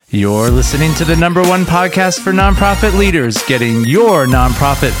You're listening to the number one podcast for nonprofit leaders, getting your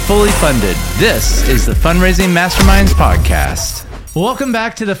nonprofit fully funded. This is the Fundraising Masterminds Podcast. Welcome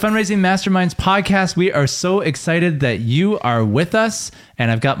back to the Fundraising Masterminds Podcast. We are so excited that you are with us. And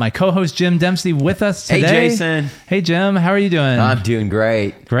I've got my co-host, Jim Dempsey, with us today. Hey, Jason. Hey, Jim. How are you doing? I'm doing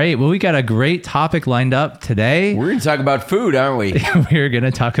great. Great. Well, we got a great topic lined up today. We're going to talk about food, aren't we? We're going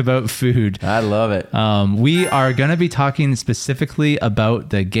to talk about food. I love it. We are going to be talking specifically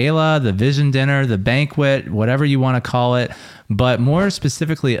about the gala, the vision dinner, the banquet, whatever you want to call it, but more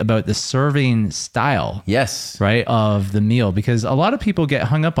specifically about the serving style. Yes. Right, of the meal, because a lot of people get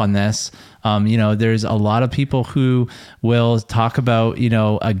hung up on this. There's a lot of people who will talk about,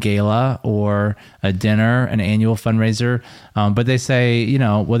 a gala or a dinner, an annual fundraiser. But they say,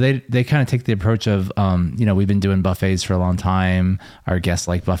 they kind of take the approach of, we've been doing buffets for a long time. Our guests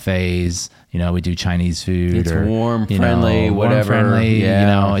like buffets. We do Chinese food. It's warm, friendly, whatever. Warm, friendly,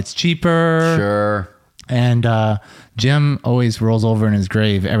 yeah. It's cheaper. Sure. And Jim always rolls over in his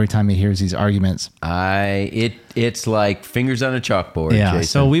grave every time he hears these arguments. It's like fingers on a chalkboard. Yeah. Jason.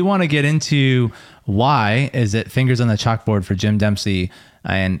 So we want to get into why is it fingers on the chalkboard for Jim Dempsey,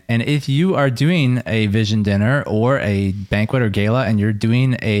 and if you are doing a vision dinner or a banquet or gala and you're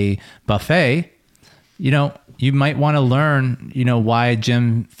doing a buffet, you might want to learn, why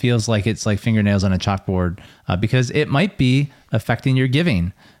Jim feels like it's like fingernails on a chalkboard, because it might be affecting your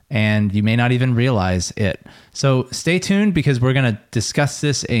giving. And you may not even realize it. So stay tuned because we're going to discuss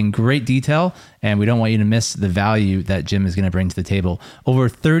this in great detail, and we don't want you to miss the value that Jim is going to bring to the table. Over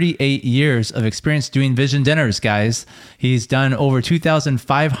 38 years of experience doing vision dinners, guys. He's done over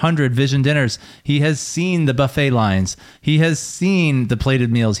 2,500 vision dinners. He has seen the buffet lines. He has seen the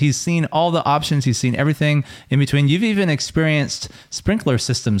plated meals. He's seen all the options. He's seen everything in between. You've even experienced sprinkler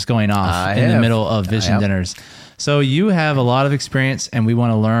systems going off in the middle of vision dinners. So you have a lot of experience, and we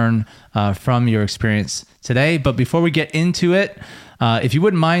want to learn from your experience today. But before we get into it, if you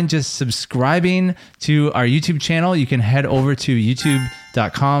wouldn't mind just subscribing to our YouTube channel, you can head over to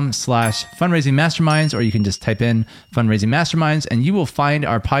youtube.com/fundraising masterminds, or you can just type in fundraising masterminds and you will find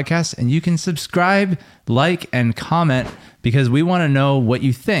our podcast, and you can subscribe, like, and comment, because we want to know what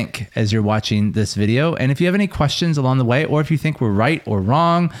you think as you're watching this video. And if you have any questions along the way, or if you think we're right or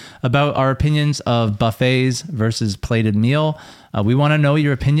wrong about our opinions of buffets versus plated meal, we want to know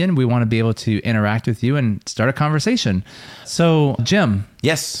your opinion. We want to be able to interact with you and start a conversation. So, Jim.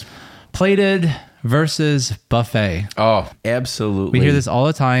 Yes. Plated versus buffet. Oh, absolutely. We hear this all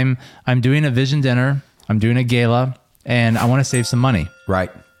the time. I'm doing a vision dinner. I'm doing a gala, and I want to save some money.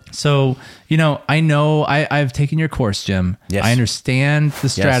 Right. So, I know I've taken your course, Jim. Yes. I understand the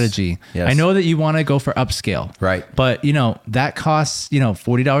strategy. Yes. I know that you want to go for upscale. Right. But, that costs,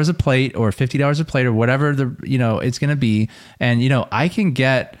 $40 a plate or $50 a plate or whatever it's going to be. And, I can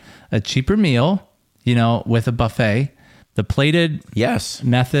get a cheaper meal, with a buffet. The plated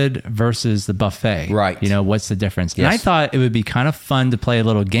method versus the buffet. Right. What's the difference? Yes. And I thought it would be kind of fun to play a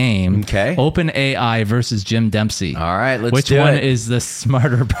little game. Okay. OpenAI versus Jim Dempsey. All right, let's Which do it. one is the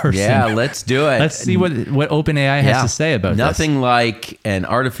smarter person? Yeah, let's do it. Let's see what OpenAI has to say about Nothing this. like an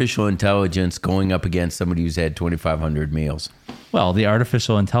artificial intelligence going up against somebody who's had 2,500 meals. Well, the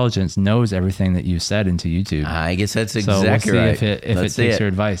artificial intelligence knows everything that you said into YouTube. I guess that's So we'll exactly see right. if it takes your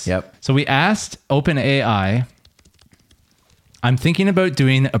advice. Yep. So we asked OpenAI, I'm thinking about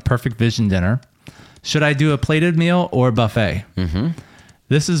doing a perfect vision dinner. Should I do a plated meal or a buffet? Mm-hmm.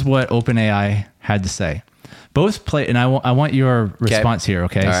 This is what OpenAI had to say. Both plate, and I want your response here,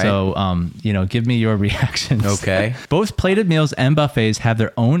 okay? All right. So, give me your reactions. Okay. Both plated meals and buffets have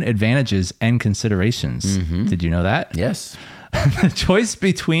their own advantages and considerations. Mm-hmm. Did you know that? Yes. The choice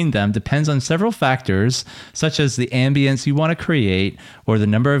between them depends on several factors, such as the ambience you want to create, or the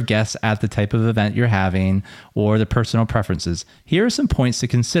number of guests at the type of event you're having, or the personal preferences. Here are some points to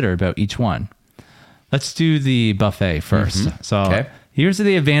consider about each one. Let's do the buffet first. Mm-hmm. So here's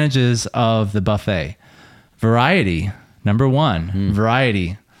the advantages of the buffet. Variety, number one,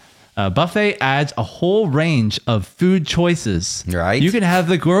 variety. Buffet adds a whole range of food choices. Right. You can have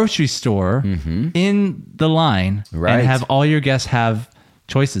the grocery store in the line and have all your guests have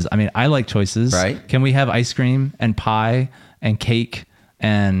choices. I mean, I like choices. Right. Can we have ice cream and pie and cake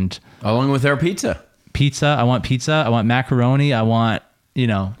and... Along with our pizza. Pizza. I want pizza. I want macaroni. I want,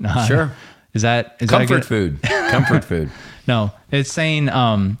 Sure. Is that comfort food? Comfort food. No, it's saying,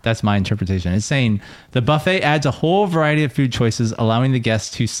 that's my interpretation. It's saying the buffet adds a whole variety of food choices, allowing the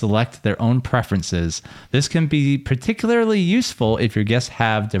guests to select their own preferences. This can be particularly useful if your guests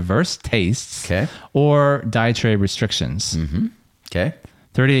have diverse tastes or dietary restrictions. Mm-hmm. Okay.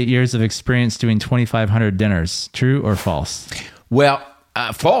 38 years of experience doing 2,500 dinners. True or false? Well,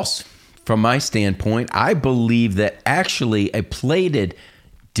 False. From my standpoint, I believe that actually a plated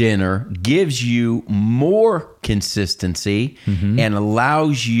dinner gives you more consistency and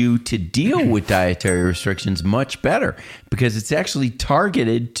allows you to deal with dietary restrictions much better because it's actually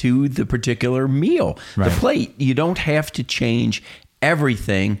targeted to the particular meal. Right. The plate, you don't have to change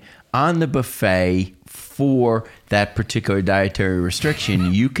everything on the buffet for that particular dietary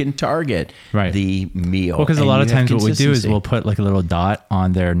restriction. You can target the meal. Well, because a lot of times what we do is we'll put like a little dot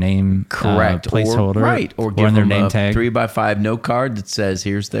on their name placeholder, or give on their them name a tag 3x5 note card that says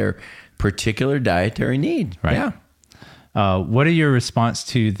here's their particular dietary need. Right. Yeah. What are your response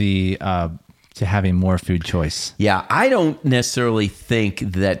to the to having more food choice? Yeah, I don't necessarily think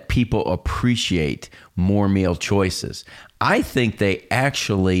that people appreciate more meal choices. I think they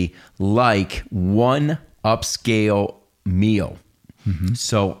actually like one upscale meal.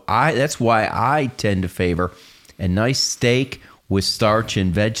 So that's why I tend to favor a nice steak with starch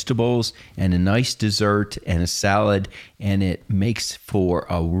and vegetables and a nice dessert and a salad, and it makes for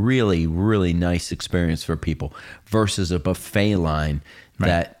a really, really nice experience for people versus a buffet line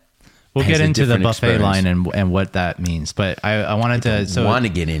that we'll get into the buffet experience. line and what that means, but I wanted to. So want to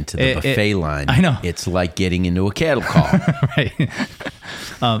get into the buffet line. I know it's like getting into a cattle call, right?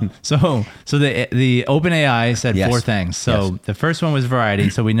 So the OpenAI said 4 things. So the first one was variety.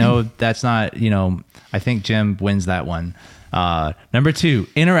 So we know that's not. I think Jim wins that one. Number 2,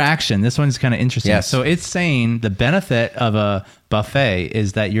 interaction. This one's kind of interesting. Yes. So it's saying the benefit of a buffet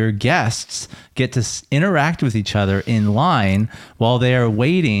is that your guests get to interact with each other in line while they are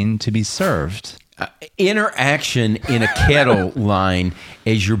waiting to be served. Interaction in a kettle line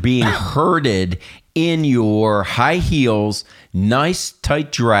as you're being herded in your high heels, nice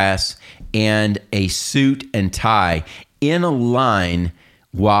tight dress, and a suit and tie in a line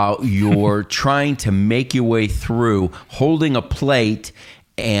while you're trying to make your way through, holding a plate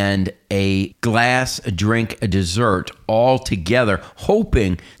and a glass, a drink, a dessert all together,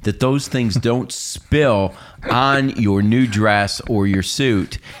 hoping that those things don't spill on your new dress or your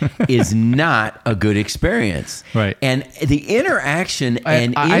suit is not a good experience. Right. And the interaction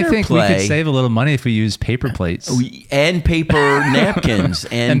and I think we interplay could save a little money if we use paper plates. and paper napkins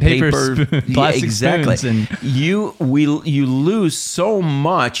and paper plastic exactly. spoons You lose so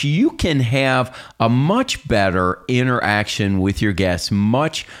much. You can have a much better interaction with your guests,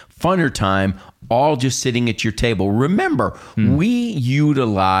 much funner time, all just sitting at your table. Remember, we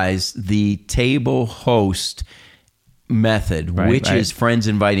utilize the table host method, which is friends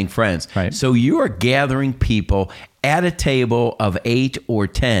inviting friends. Right. So you are gathering people at a table of 8 or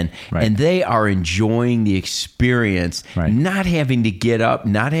 10, and they are enjoying the experience, not having to get up,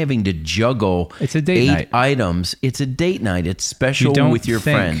 not having to juggle it's a date 8 night. items. It's a date night. It's special with your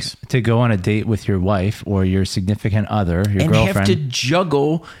friends. To go on a date with your wife or your significant other, your and girlfriend. have to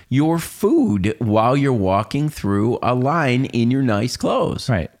juggle your food while you're walking through a line in your nice clothes.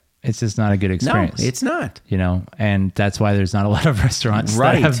 Right. It's just not a good experience. No, it's not. And that's why there's not a lot of restaurants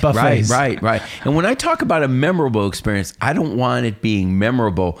that have buffets. Right. And when I talk about a memorable experience, I don't want it being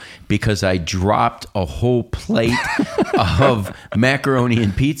memorable because I dropped a whole plate of macaroni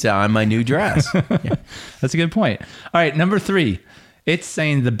and pizza on my new dress. Yeah. That's a good point. All right, number 3. It's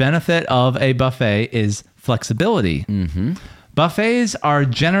saying the benefit of a buffet is flexibility. Buffets are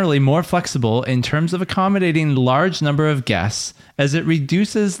generally more flexible in terms of accommodating large number of guests as it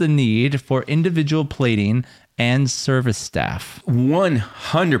reduces the need for individual plating and service staff.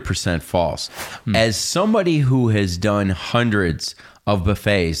 100% false. As somebody who has done hundreds of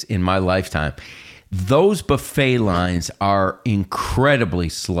buffets in my lifetime, those buffet lines are incredibly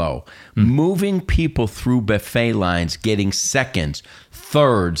slow. Moving people through buffet lines, getting seconds,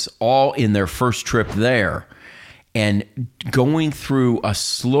 thirds, all in their first trip there, and going through a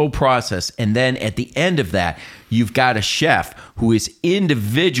slow process. And then at the end of that, you've got a chef who is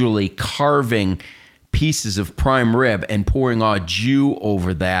individually carving pieces of prime rib and pouring au jus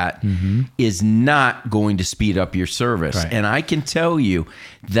over that is not going to speed up your service. Right. And I can tell you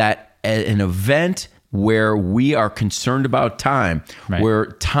that at an event where we are concerned about time, where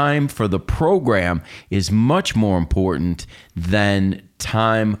time for the program is much more important than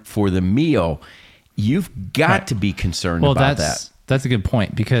time for the meal, you've got to be concerned about that. That's a good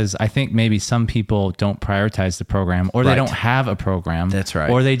point, because I think maybe some people don't prioritize the program, or they don't have a program. That's right.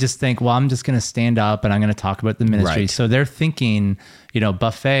 Or they just think, well, I'm just going to stand up and I'm going to talk about the ministry. Right. So they're thinking,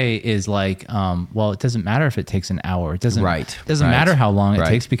 buffet is like, well, it doesn't matter if it takes an hour. It doesn't matter how long it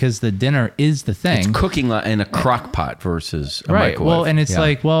takes, because the dinner is the thing. It's cooking in a crock pot versus a microwave. Well, and it's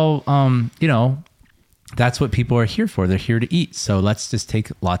like, well, that's what people are here for. They're here to eat. So let's just take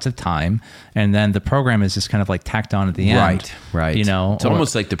lots of time. And then the program is just kind of like tacked on at the end. Right. You know, it's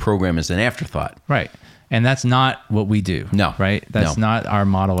almost like the program is an afterthought. Right. And that's not what we do. No. Right. That's not our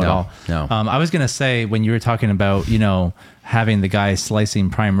model at all. No. I was going to say, when you were talking about, you know, having the guy slicing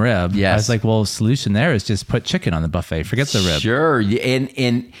prime rib, I was like, well, solution there is just put chicken on the buffet. Forget the rib. Sure.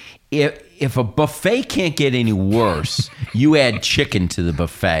 And if a buffet can't get any worse, you add chicken to the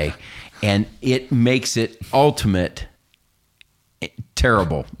buffet, and it makes it ultimate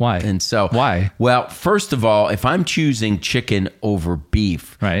terrible. Why? And so why? Well, first of all, if I'm choosing chicken over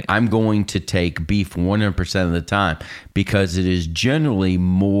beef, right, I'm going to take beef 100% of the time because it is generally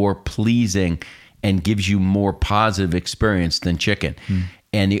more pleasing and gives you more positive experience than chicken.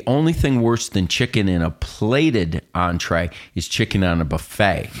 And the only thing worse than chicken in a plated entree is chicken on a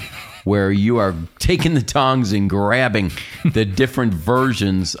buffet, where you are taking the tongs and grabbing the different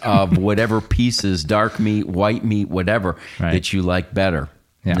versions of whatever pieces, dark meat, white meat, whatever, that you like better.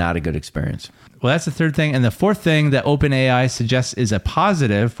 Yeah. Not a good experience. Well, that's the third thing. And the fourth thing that OpenAI suggests is a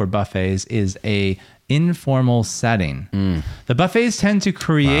positive for buffets is a informal setting. The buffets tend to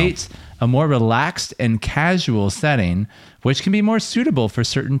create a more relaxed and casual setting, which can be more suitable for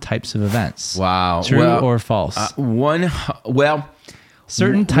certain types of events. Wow. True or false?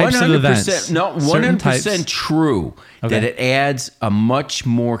 Certain types of events. No, 100% true that it adds a much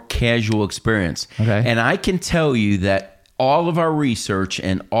more casual experience. Okay. And I can tell you that all of our research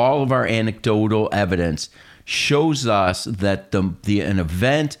and all of our anecdotal evidence shows us that an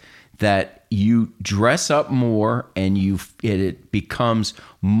event that you dress up more and it becomes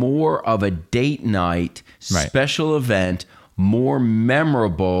more of a date night, special event, more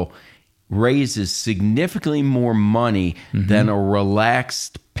memorable, raises significantly more money than a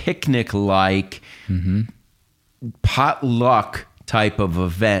relaxed picnic-like potluck type of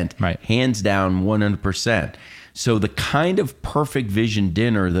event, hands down 100%. So the kind of perfect vision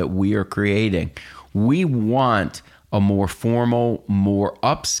dinner that we are creating, we want a more formal, more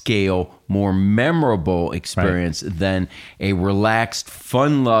upscale, more memorable experience than a relaxed,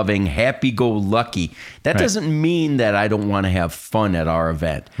 fun-loving, happy-go-lucky. That doesn't mean that I don't want to have fun at our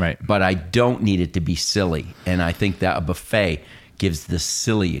event, but I don't need it to be silly. And I think that a buffet gives the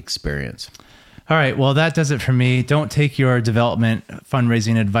silly experience. All right, well, that does it for me. Don't take your development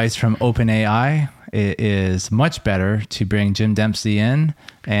fundraising advice from OpenAI. It is much better to bring Jim Dempsey in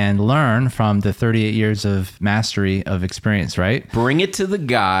and learn from the 38 years of mastery of experience, right? Bring it to the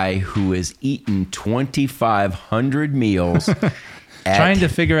guy who has eaten 2,500 meals. Trying to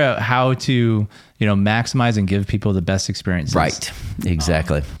figure out how to, maximize and give people the best experiences. Right,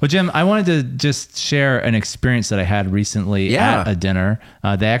 exactly. Well, Jim, I wanted to just share an experience that I had recently at a dinner.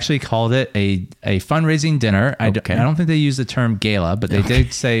 They actually called it a fundraising dinner. I don't think they used the term gala, but they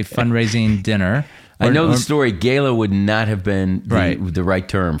did say fundraising dinner. I know the story. Gala would not have been the right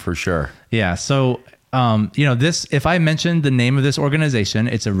term for sure. Yeah. So, if I mentioned the name of this organization,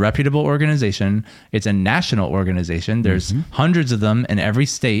 it's a reputable organization. It's a national organization. There's hundreds of them in every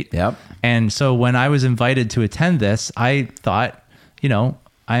state. Yep. And so when I was invited to attend this, I thought,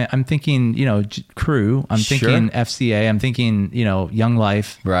 I'm thinking, Crew. I'm thinking FCA. I'm thinking, Young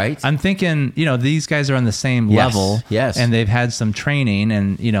Life. Right. I'm thinking, these guys are on the same level. Yes. And they've had some training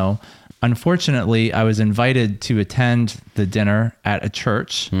and, unfortunately, I was invited to attend the dinner at a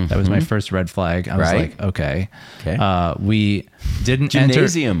church. That was my first red flag. I was like, okay. We didn't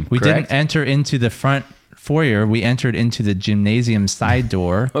Gymnasium, We didn't enter into the front foyer. We entered into the gymnasium side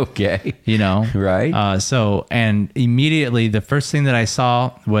door. Okay. Right. And immediately the first thing that I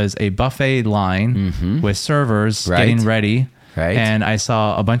saw was a buffet line with servers getting ready. Right. And I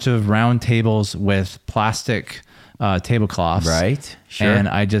saw a bunch of round tables with plastic tablecloths. Right. Sure. And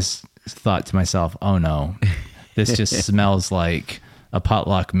I just thought to myself, oh no, this just smells like a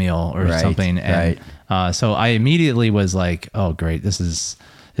potluck meal or something. And so I immediately was like, oh great, this is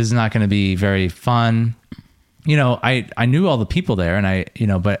not going to be very fun. I knew all the people there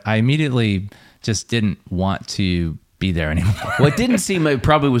and but I immediately just didn't want to be there anymore. Well, it didn't seem it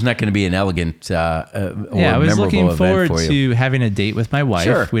probably was not going to be an elegant or I was looking forward to having a date with my wife.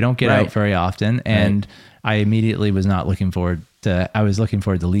 Sure. We don't get out very often. And I immediately was not looking forward to, I was looking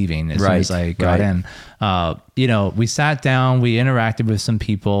forward to leaving as soon as I got in. We sat down, we interacted with some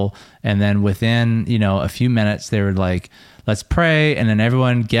people, and then within, a few minutes they were like, let's pray. And then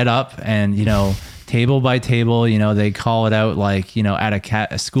everyone get up and, table by table, they call it out like,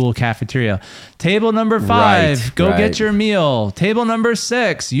 at a school cafeteria. Table number 5, go get your meal. Table number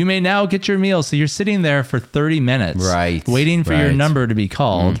 6, you may now get your meal. So you're sitting there for 30 minutes waiting for your number to be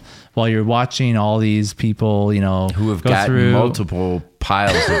called while you're watching all these people, who have gotten multiple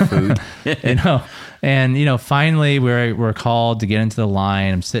piles of food. And finally we're called to get into the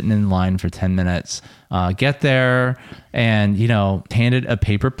line. I'm sitting in line for 10 minutes. Get there and, handed a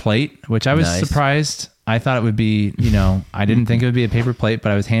paper plate, which I was surprised. I thought it would be, I didn't think it would be a paper plate,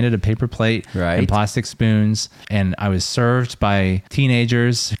 but I was handed a paper plate and plastic spoons, and I was served by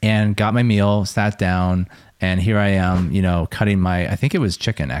teenagers and got my meal, sat down, and here I am, cutting I think it was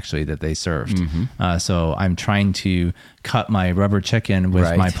chicken actually that they served. So I'm trying to cut my rubber chicken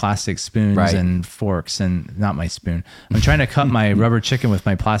with my plastic spoons and forks, and not my spoon. I'm trying to cut my rubber chicken with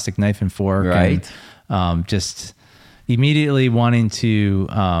my plastic knife and fork. And just immediately wanting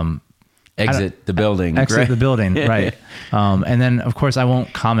to, exit the building. Exit the building, right. And then, of course, I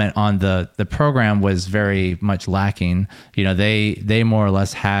won't comment on the program was very much lacking. They more or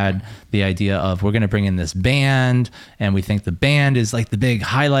less had the idea of, we're going to bring in this band, and we think the band is like the big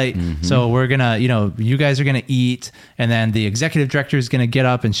highlight. So we're going to, you guys are going to eat, and then the executive director is going to get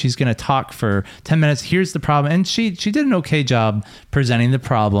up and she's going to talk for 10 minutes. Here's the problem. And she did an okay job presenting the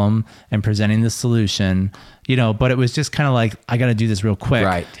problem and presenting the solution. But it was just kind of like, I got to do this real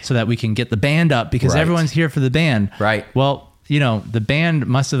quick so that we can get the band up, because everyone's here for the band. Right. Well, the band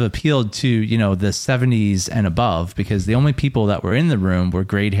must have appealed to, the 70s and above, because the only people that were in the room were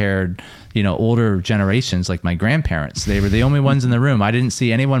gray-haired, older generations, like my grandparents. They were the only ones in the room. I didn't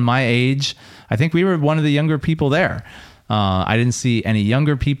see anyone my age. I think we were one of the younger people there. I didn't see any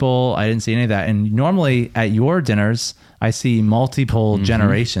younger people. I didn't see any of that. And normally at your dinners, I see multiple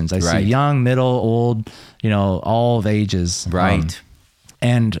generations. I see young, middle, old, all of ages. Right.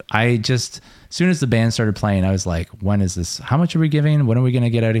 And I just, as soon as the band started playing, I was like, when is this? How much are we giving? When are we going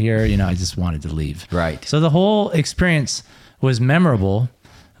to get out of here? I just wanted to leave. Right. So the whole experience was memorable,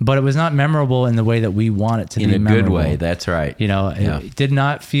 but it was not memorable in the way that we want it to be memorable. In a good way. That's right. It did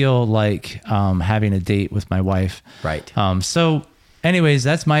not feel like having a date with my wife. Right. So anyways,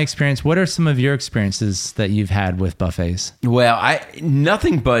 that's my experience. What are some of your experiences that you've had with buffets? Well,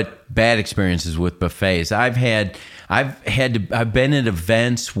 nothing but bad experiences with buffets. I've been at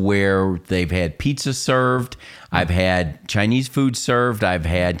events where they've had pizza served. I've had Chinese food served. I've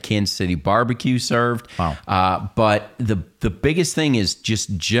had Kansas City barbecue served. Wow. But the biggest thing is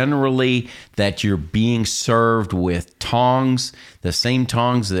just generally that you're being served with tongs, the same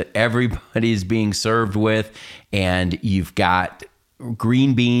tongs that everybody is being served with, and you've got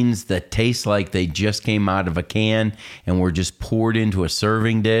green beans that taste like they just came out of a can and were just poured into a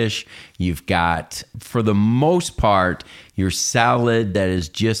serving dish. You've got, for the most part, your salad that is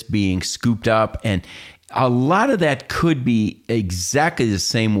just being scooped up. And a lot of that could be exactly the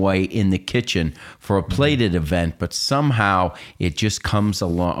same way in the kitchen for a plated event, but somehow it just comes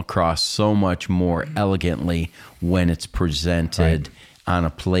across so much more elegantly when it's presented on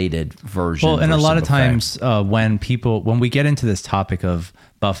a plated version. Well, and a lot of times when we get into this topic of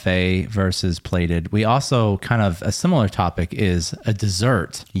buffet versus plated, we also kind of, a similar topic is a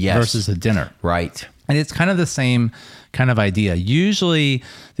dessert versus a dinner. Right. And it's kind of the same kind of idea. Usually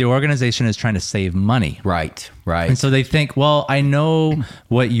the organization is trying to save money. Right. And so they think, well, I know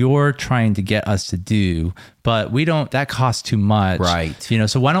what you're trying to get us to do, but that costs too much. Right.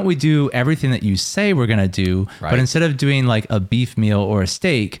 So why don't we do everything that you say we're going to do, but instead of doing like a beef meal or a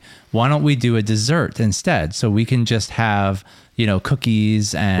steak, why don't we do a dessert instead? So we can just have,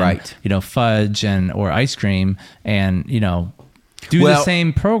 cookies and, fudge or ice cream and, do the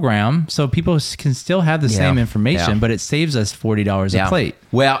same program so people can still have the same information, but it saves us $40 a plate.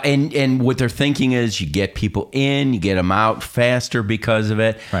 Well, and what they're thinking is you get people in, you get them out faster because of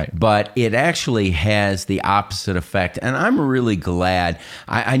it. Right. But it actually has the opposite effect. And I'm really glad.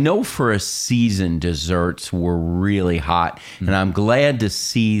 I know for a season, desserts were really hot. Mm-hmm. And I'm glad to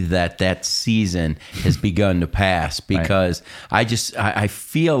see that season has begun to pass, because I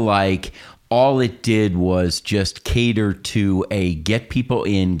feel like all it did was just cater to get people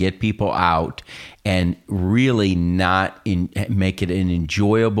in, get people out, and really not make it an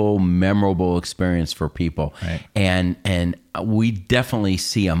enjoyable, memorable experience for people. Right. And we definitely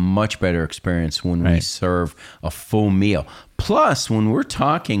see a much better experience when we serve a full meal. Plus, when we're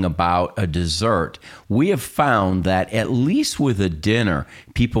talking about a dessert, we have found that at least with a dinner,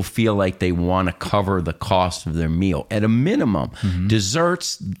 people feel like they want to cover the cost of their meal. At a minimum,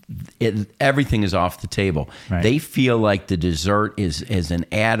 desserts, everything is off the table. Right. They feel like the dessert is an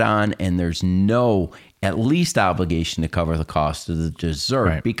add-on, and there's no at least obligation to cover the cost of the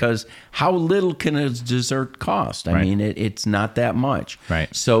dessert, because how little can a dessert cost? I mean, it's not that much.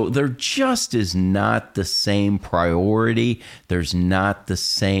 Right. So there just is not the same priority. There's not the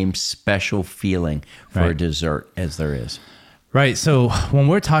same special feeling for a dessert as there is. Right. So when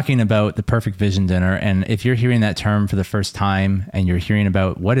we're talking about the perfect vision dinner, and if you're hearing that term for the first time and you're hearing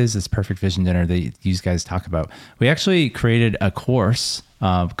about what is this perfect vision dinner that you guys talk about, we actually created a course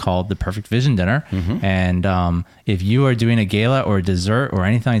called the Perfect Vision Dinner. And if you are doing a gala or a dessert or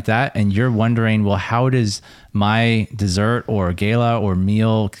anything like that, and you're wondering, well, how does my dessert or gala or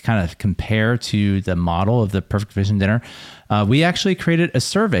meal kind of compare to the model of the Perfect Vision Dinner, we actually created a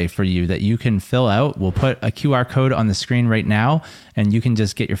survey for you that you can fill out. We'll put a QR code on the screen right now, and you can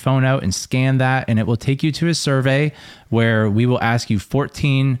just get your phone out and scan that, and it will take you to a survey where we will ask you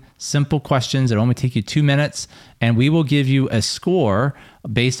 14 simple questions. It'll only take you 2 minutes, and we will give you a score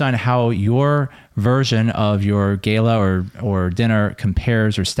based on how your version of your gala or dinner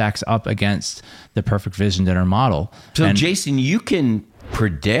compares or stacks up against the Perfect Vision Dinner model. So, Jason, you can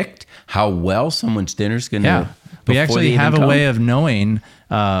predict how well someone's dinner is going to. We actually have a way of knowing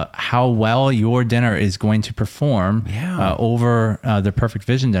how well your dinner is going to perform over the Perfect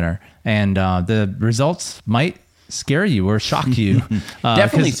Vision Dinner. And the results might scare you or shock you.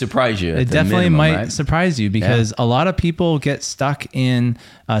 Definitely surprise you. It definitely might surprise you because a lot of people get stuck in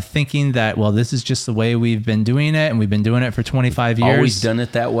thinking that, well, this is just the way we've been doing it, and we've been doing it for 25 years. Always done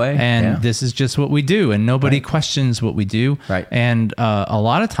it that way. And this is just what we do, and nobody questions what we do. Right. And a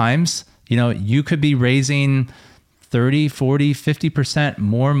lot of times, you could be raising 30, 40, 50%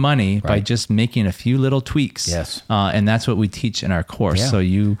 more money by just making a few little tweaks. Yes. And that's what we teach in our course. So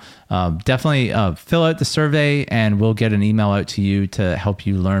you definitely fill out the survey, and we'll get an email out to you to help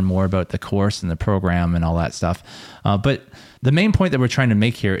you learn more about the course and the program and all that stuff. But the main point that we're trying to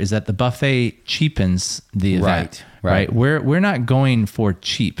make here is that the buffet cheapens the event. Right. We're not going for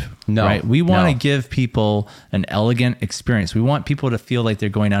cheap. No. Right. We want to give people an elegant experience. We want people to feel like they're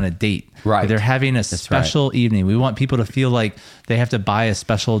going on a date. Right. They're having a special evening. We want people to feel like they have to buy a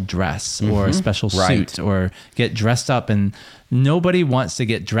special dress or a special suit or get dressed up. And nobody wants to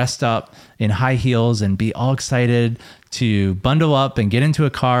get dressed up in high heels and be all excited to bundle up and get into a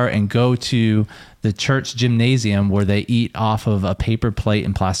car and go to the church gymnasium where they eat off of a paper plate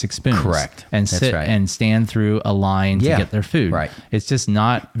and plastic spoons. Correct. And sit and stand through a line to get their food. Right. It's just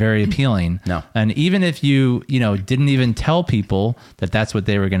not very appealing. No. And even if you didn't even tell people that that's what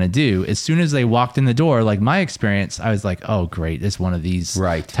they were going to do, as soon as they walked in the door, like my experience, I was like, oh, great, it's one of these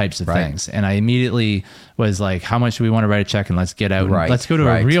types of things. And I immediately was like, how much do we want to write a check, and let's get out and let's go to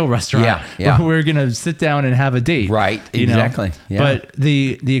a real restaurant where we're going to sit down and have a date. Right. Exactly. Yeah. But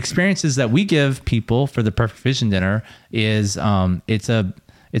the experiences that we give people for the Perfect Vision Dinner is it's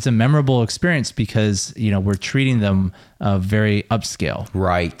a memorable experience because we're treating them very upscale.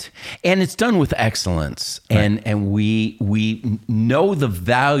 Right. And it's done with excellence. And we know the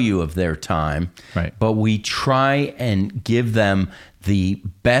value of their time. Right. But we try and give them the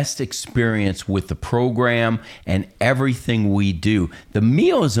best experience with the program and everything we do. The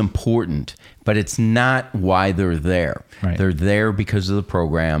meal is important, but it's not why they're there. Right. They're there because of the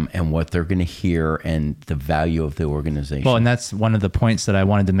program and what they're going to hear and the value of the organization. Well, and that's one of the points that I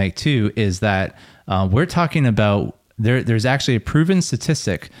wanted to make too, is that we're talking about, there's actually a proven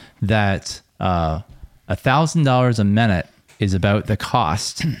statistic that $1,000 a minute is about the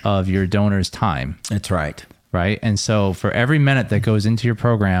cost of your donor's time. That's right. Right. And so for every minute that goes into your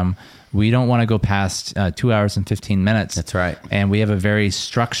program, we don't want to go past 2 hours and 15 minutes. That's right. And we have a very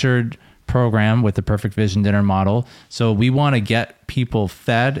structured program with the Perfect Vision Dinner model. So we want to get people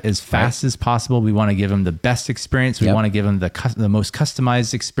fed as fast as possible. We want to give them the best experience. We want to give them the most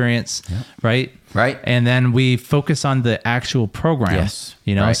customized experience. Right. Right. And then we focus on the actual program. Yes.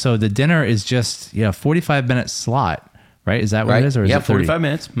 So the dinner is just 45-minute slot. Right? Is that what it is? Or is it 45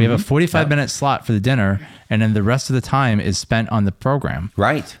 minutes. We have a 45-minute slot for the dinner, and then the rest of the time is spent on the program.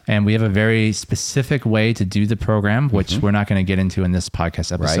 Right. And we have a very specific way to do the program, which we're not going to get into in this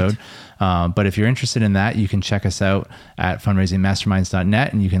podcast episode. But if you're interested in that, you can check us out at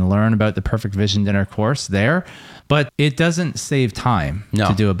fundraisingmasterminds.net, and you can learn about the Perfect Vision Dinner course there. But it doesn't save time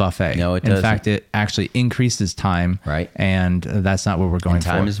to do a buffet. No, it doesn't. In fact, it actually increases time. Right. And that's not what we're going for.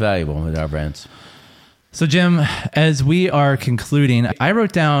 Time is valuable with our brands. So, Jim, as we are concluding, I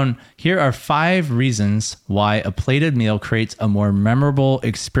wrote down, here are 5 reasons why a plated meal creates a more memorable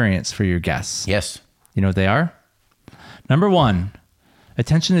experience for your guests. Yes. You know what they are? Number 1,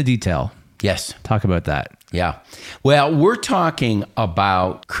 attention to detail. Yes. Talk about that. Yeah. Well, we're talking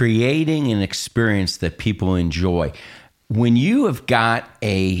about creating an experience that people enjoy. When you have got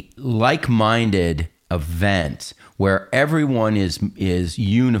a like-minded event where everyone is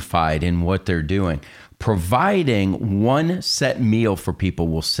unified in what they're doing. Providing one set meal for people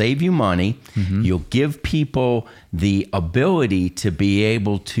will save you money. You'll give people the ability to be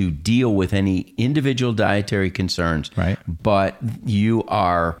able to deal with any individual dietary concerns. Right. But you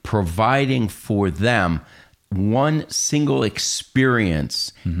are providing for them one single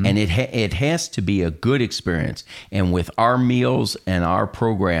experience, and it has to be a good experience. And with our meals and our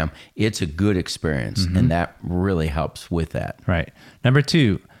program, it's a good experience, and that really helps with that. Right. Number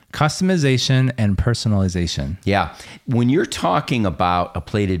 2, customization and personalization. Yeah. When you're talking about a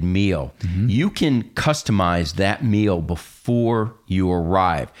plated meal, you can customize that meal before you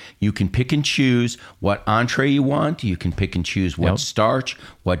arrive. You can pick and choose what entree you want. You can pick and choose what starch,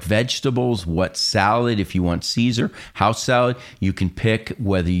 what vegetables, what salad. If you want Caesar, house salad, you can pick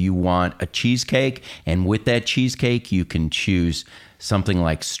whether you want a cheesecake. And with that cheesecake, you can choose something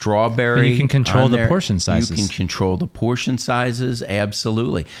like strawberry. And you can control the portion sizes. You can control the portion sizes,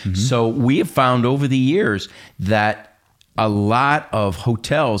 absolutely. So we have found over the years that a lot of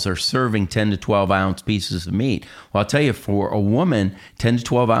hotels are serving 10 to 12 ounce pieces of meat. Well, I'll tell you, for a woman, 10 to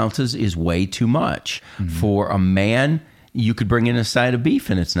 12 ounces is way too much. For a man, you could bring in a side of beef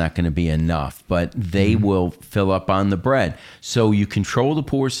and it's not going to be enough, but they will fill up on the bread. So you control the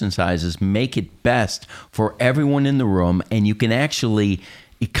portion sizes, make it best for everyone in the room, and you can actually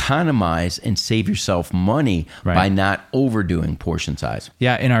economize and save yourself money by not overdoing portion size.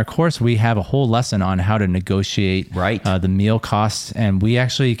 Yeah, in our course, we have a whole lesson on how to negotiate the meal costs, and we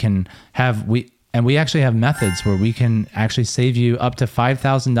actually have methods where we can actually save you up to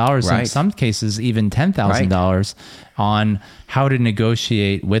 $5,000, in some cases even $10,000 on how to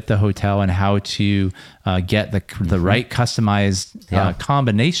negotiate with the hotel and how to get the right customized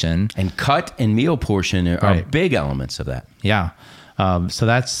combination. And cut and meal portion are big elements of that. Yeah. So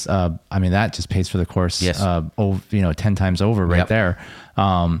that's, that just pays for the course, 10 times over there.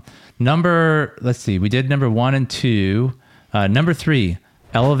 Let's see, we did number 1 and 2. Number 3,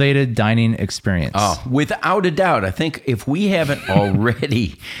 elevated dining experience. Oh, without a doubt. I think if we haven't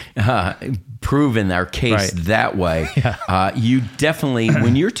already proven our case that way, you definitely,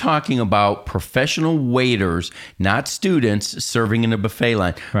 when you're talking about professional waiters, not students serving in a buffet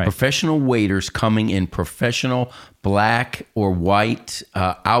line, professional waiters coming in professional black or white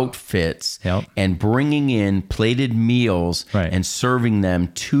outfits and bringing in plated meals and serving them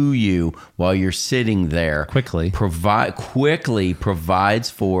to you while you're sitting there quickly provides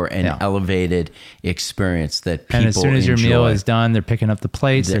for an elevated experience that people enjoy. And as soon as your meal is done, they're picking up the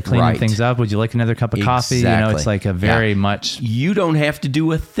plates, they're cleaning things up. Would you like another cup of coffee? You know, it's like a very much... You don't have to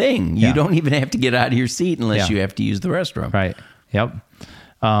do a thing. You don't even have to get out of your seat unless you have to use the restroom. Right. Yep.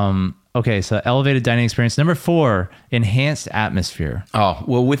 Okay, so elevated dining experience. Number 4, enhanced atmosphere. Oh,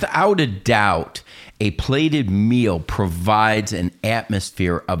 well, without a doubt, a plated meal provides an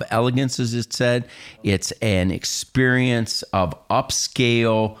atmosphere of elegance, as it said. It's an experience of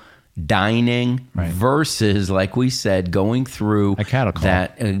upscale dining versus, like we said, going through a cattle call.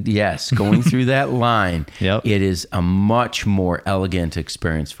 Going through that line. It is a much more elegant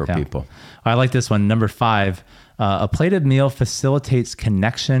experience for people. I like this one. Number 5, a plated meal facilitates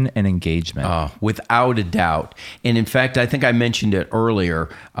connection and engagement. Oh, without a doubt. And in fact, I think I mentioned it earlier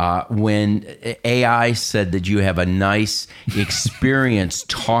when AI said that you have a nice experience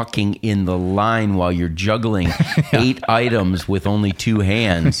talking in the line while you're juggling 8 items with only 2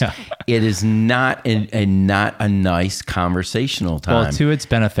 hands. It is not a nice conversational time. Well, to its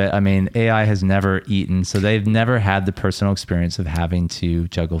benefit, AI has never eaten, so they've never had the personal experience of having to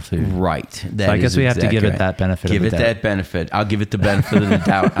juggle food. Right. So I guess we have to give it that benefit. Give it that benefit. I'll give it the benefit of the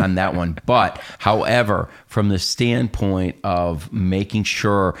doubt on that one. But, however, from the standpoint of making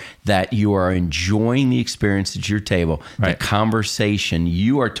sure that you are enjoying the experience at your table, the conversation,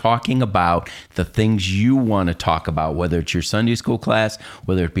 you are talking about the things you want to talk about, whether it's your Sunday school class,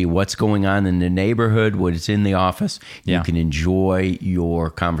 whether it be what's going on in the neighborhood, what is in the office, you can enjoy your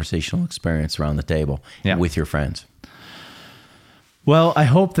conversational experience around the table with your friends. Well, I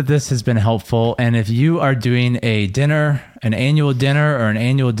hope that this has been helpful. And if you are doing a dinner, an annual dinner or an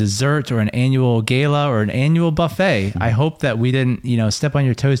annual dessert or an annual gala or an annual buffet, I hope that we didn't, step on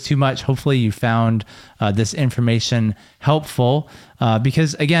your toes too much. Hopefully you found this information helpful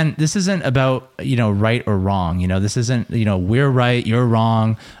because, again, this isn't about, right or wrong. This isn't, we're right, you're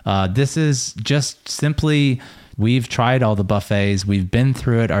wrong. This is just simply, we've tried all the buffets, we've been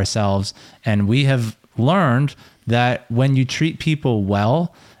through it ourselves, and we have learned that when you treat people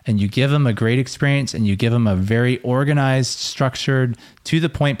well and you give them a great experience and you give them a very organized, structured,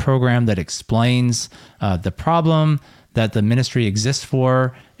 to-the-point program that explains the problem that the ministry exists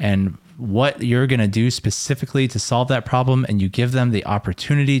for and what you're going to do specifically to solve that problem, and you give them the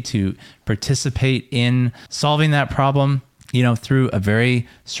opportunity to participate in solving that problem, through a very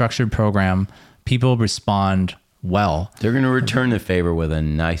structured program, people respond well. They're going to return the favor with a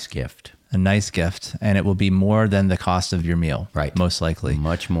nice gift. A nice gift, and it will be more than the cost of your meal, right? Most likely.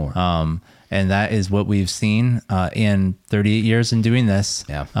 Much more. And that is what we've seen in 38 years in doing this,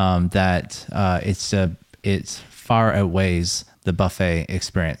 that it's far outweighs the buffet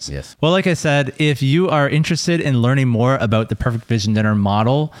experience. Yes. Well, like I said, if you are interested in learning more about the Perfect Vision Dinner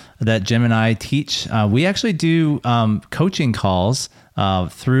model that Jim and I teach, we actually do coaching calls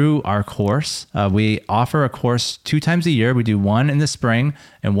through our course. We offer a course 2 times a year. We do one in the spring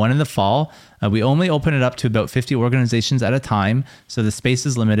and one in the fall. We only open it up to about 50 organizations at a time, so the space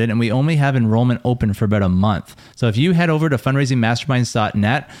is limited, and we only have enrollment open for about a month. So if you head over to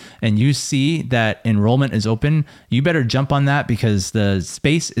fundraisingmasterminds.net and you see that enrollment is open, you better jump on that, because the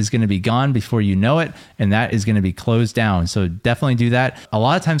space is going to be gone before you know it, and that is going to be closed down. So definitely do that. A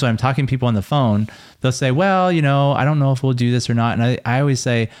lot of times when I'm talking to people on the phone, they'll say, well, I don't know if we'll do this or not. And I always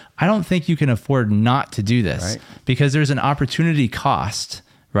say, I don't think you can afford not to do this, because there's an opportunity cost.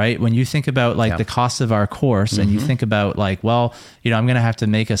 Right? When you think about the cost of our course, and you think about I'm going to have to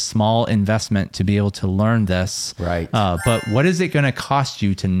make a small investment to be able to learn this. Right. But what is it going to cost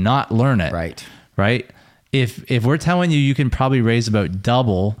you to not learn it? Right. Right. If we're telling you can probably raise about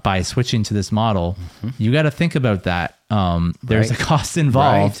double by switching to this model, you got to think about that. There's a cost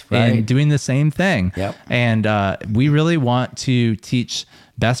involved in doing the same thing. Yep. And we really want to teach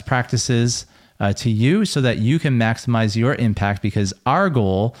best practices to you so that you can maximize your impact, because our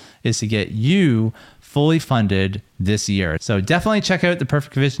goal is to get you fully funded this year. So definitely check out the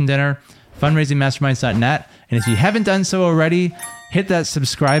Perfect Vision Dinner, fundraisingmasterminds.net. And if you haven't done so already, hit that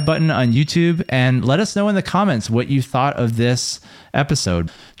subscribe button on YouTube and let us know in the comments what you thought of this episode.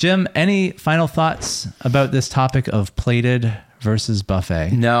 Jim, any final thoughts about this topic of plated versus buffet?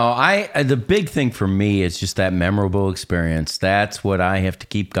 No, the big thing for me is just that memorable experience. That's what I have to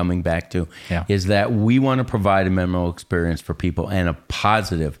keep coming back to, is that we want to provide a memorable experience for people, and a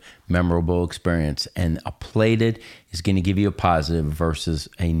positive, memorable experience. And a plated is going to give you a positive versus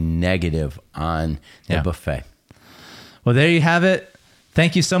a negative on the buffet. Well, there you have it.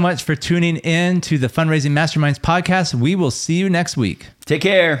 Thank you so much for tuning in to the Fundraising Masterminds podcast. We will see you next week. Take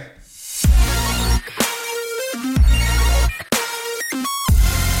care.